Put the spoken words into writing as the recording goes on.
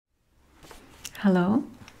Hello,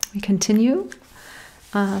 we continue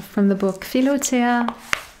from the book Philothea,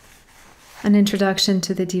 an introduction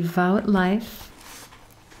to the devout life.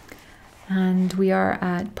 And we are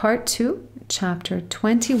at part 2, chapter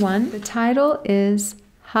 21. The title is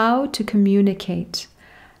How to Communicate.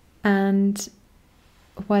 And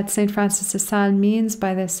what St. Francis de Sales means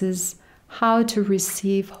by this is how to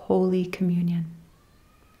receive Holy Communion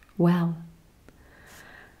well.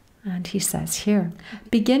 And he says here,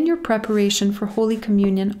 begin your preparation for Holy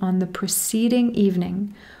Communion on the preceding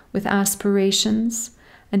evening with aspirations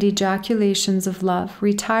and ejaculations of love,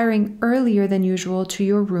 retiring earlier than usual to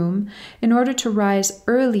your room in order to rise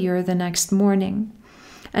earlier the next morning.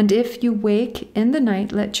 And if you wake in the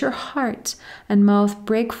night, let your heart and mouth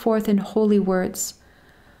break forth in holy words,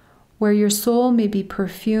 where your soul may be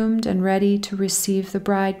perfumed and ready to receive the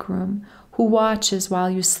bridegroom, who watches while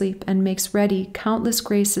you sleep and makes ready countless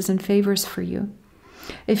graces and favors for you.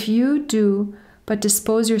 If you do but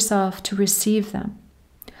dispose yourself to receive them,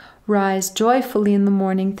 rise joyfully in the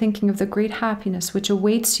morning, thinking of the great happiness which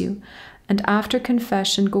awaits you, and after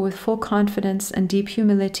confession go with full confidence and deep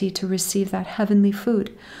humility to receive that heavenly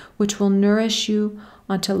food, which will nourish you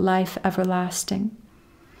unto life everlasting.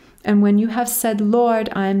 And when you have said, Lord,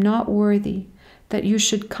 I am not worthy that you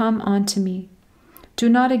should come unto me, do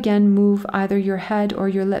not again move either your head or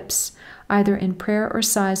your lips, either in prayer or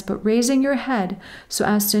sighs, but raising your head so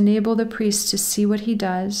as to enable the priest to see what he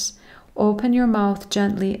does. Open your mouth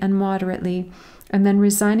gently and moderately, and then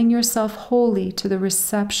resigning yourself wholly to the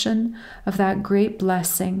reception of that great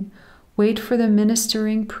blessing, wait for the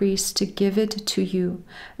ministering priest to give it to you,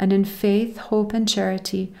 and in faith, hope, and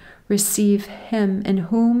charity receive him in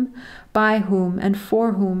whom, by whom, and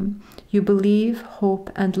for whom you believe, hope,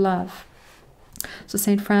 and love. So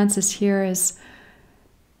St. Francis here is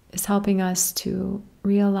helping us to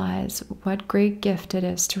realize what great gift it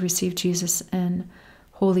is to receive Jesus in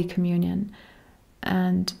Holy Communion,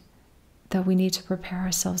 and that we need to prepare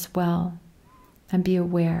ourselves well and be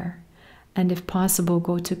aware, and if possible,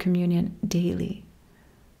 go to communion daily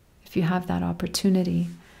if you have that opportunity.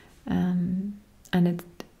 And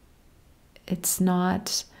it's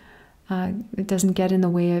not, it doesn't get in the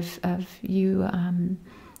way of you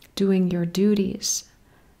doing your duties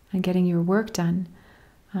and getting your work done.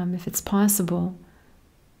 If it's possible,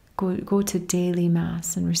 go to daily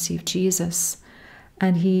Mass and receive Jesus.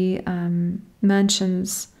 And he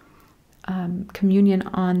mentions communion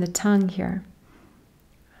on the tongue here.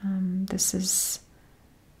 This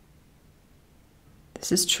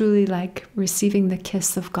is truly like receiving the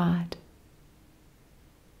kiss of God.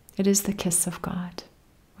 It is the kiss of God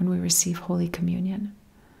when we receive Holy Communion.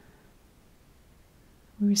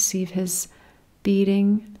 We receive his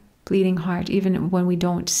beating, bleeding heart, even when we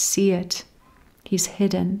don't see it. He's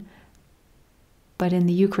hidden. But in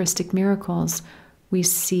the Eucharistic miracles, we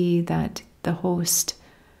see that the host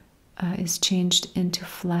is changed into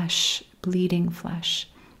flesh, bleeding flesh,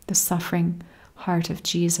 the suffering heart of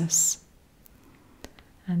Jesus.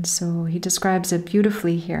 And so he describes it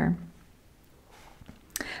beautifully here.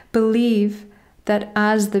 Believe that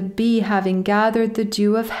as the bee, having gathered the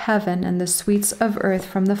dew of heaven and the sweets of earth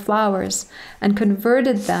from the flowers and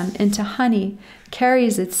converted them into honey,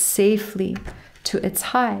 carries it safely to its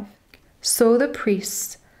hive, so the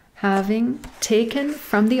priest, having taken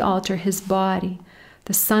from the altar his body,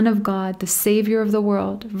 the Son of God, the Savior of the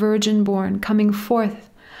world, virgin born, coming forth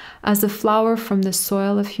as a flower from the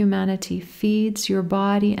soil of humanity, feeds your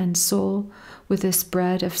body and soul with this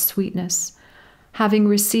bread of sweetness. Having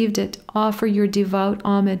received it, offer your devout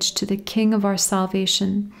homage to the King of our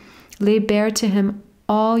salvation. Lay bare to him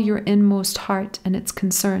all your inmost heart and its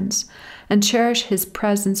concerns, and cherish his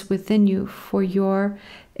presence within you for your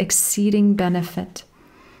exceeding benefit.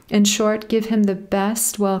 In short, give him the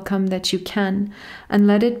best welcome that you can, and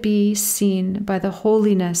let it be seen by the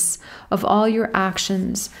holiness of all your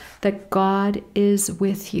actions that God is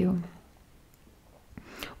with you.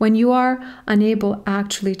 When you are unable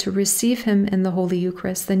actually to receive him in the Holy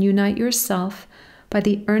Eucharist, then unite yourself by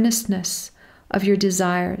the earnestness of your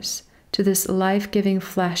desires to this life-giving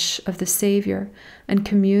flesh of the Savior and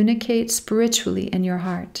communicate spiritually in your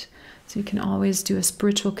heart. So you can always do a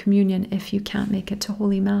spiritual communion if you can't make it to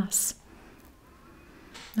Holy Mass.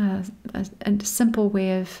 A simple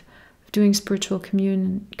way of doing spiritual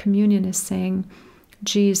communion is saying,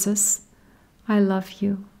 Jesus, I love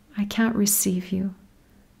you. I can't receive you.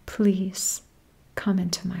 Please come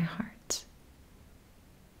into my heart.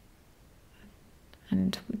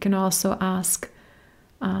 And we can also ask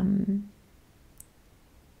Mother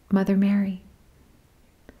Mary,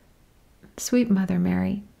 sweet Mother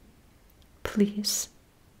Mary, please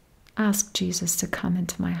ask Jesus to come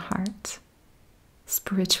into my heart.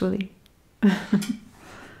 spiritually.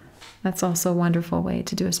 That's also a wonderful way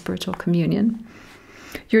to do a spiritual communion.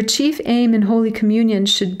 Your chief aim in Holy Communion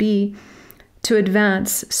should be to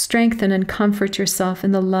advance, strengthen, and comfort yourself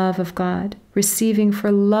in the love of God, receiving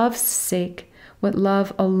for love's sake what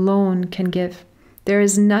love alone can give. There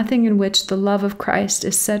is nothing in which the love of Christ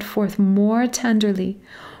is set forth more tenderly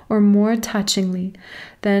or more touchingly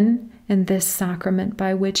than in this sacrament,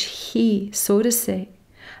 by which He, so to say,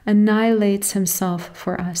 annihilates Himself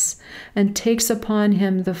for us and takes upon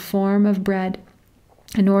Him the form of bread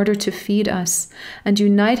in order to feed us and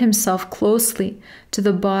unite Himself closely to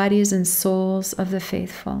the bodies and souls of the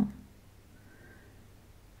faithful.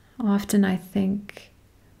 Often I think,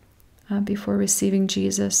 before receiving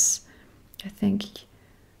Jesus, I think,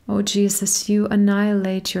 oh Jesus, you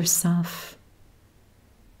annihilate yourself.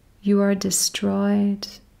 You are destroyed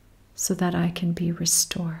so that I can be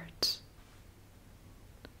restored.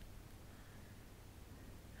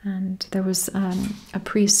 And there was a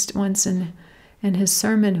priest once in his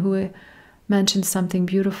sermon who mentioned something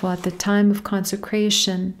beautiful. At the time of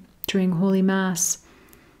consecration during Holy Mass,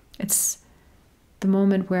 it's the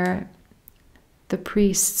moment where the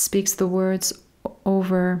priest speaks the words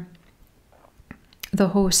over the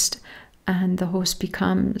host, and the host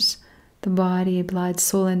becomes the body, blood,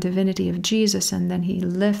 soul, and divinity of Jesus, and then he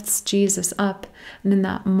lifts Jesus up. And in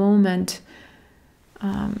that moment,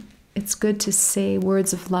 it's good to say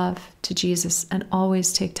words of love to Jesus and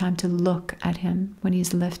always take time to look at Him when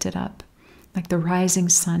He's lifted up, like the rising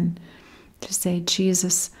sun, to say,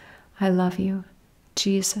 Jesus, I love you.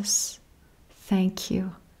 Jesus, thank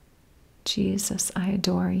you. Jesus, I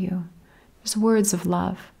adore you. There's words of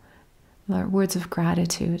love, words of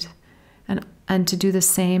gratitude, and to do the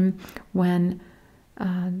same when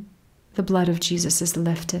the blood of Jesus is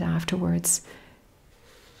lifted afterwards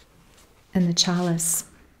in the chalice.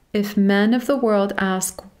 If men of the world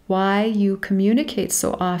ask why you communicate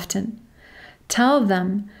so often, tell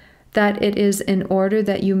them that it is in order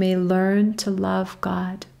that you may learn to love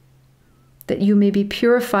God, that you may be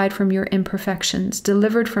purified from your imperfections,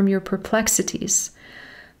 delivered from your perplexities,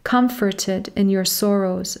 comforted in your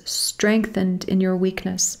sorrows, strengthened in your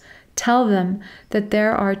weakness. Tell them that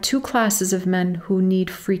there are two classes of men who need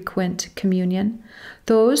frequent communion: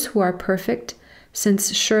 those who are perfect,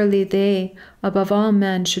 since surely they, above all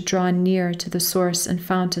men, should draw near to the source and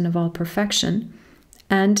fountain of all perfection,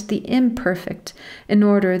 and the imperfect, in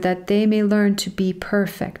order that they may learn to be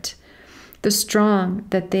perfect, the strong,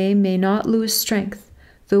 that they may not lose strength,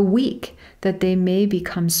 the weak, that they may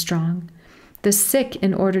become strong, the sick,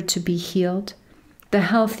 in order to be healed, the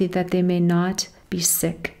healthy, that they may not be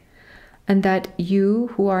sick, and that you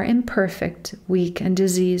who are imperfect, weak, and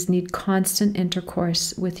diseased need constant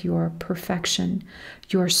intercourse with your perfection,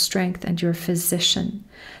 your strength, and your physician.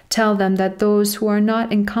 Tell them that those who are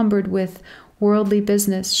not encumbered with worldly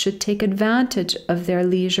business should take advantage of their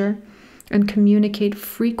leisure and communicate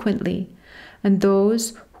frequently, and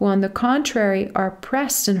those who, on the contrary, are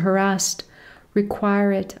pressed and harassed,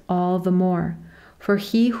 require it all the more. For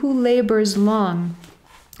he who labors long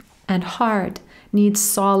and hard needs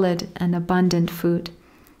solid and abundant food.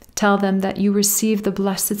 Tell them that you receive the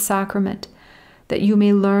Blessed Sacrament, that you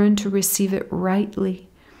may learn to receive it rightly.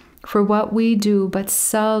 For what we do but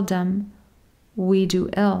seldom, we do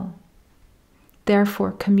ill.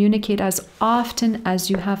 Therefore, communicate as often as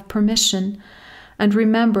you have permission, and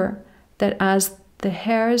remember that as the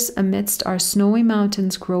hairs amidst our snowy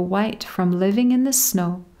mountains grow white from living in the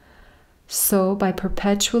snow, so by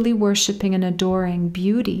perpetually worshiping and adoring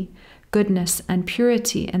beauty, goodness, and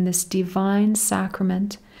purity in this divine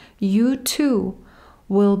sacrament, you too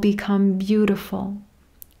will become beautiful,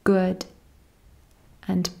 good,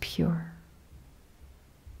 and pure.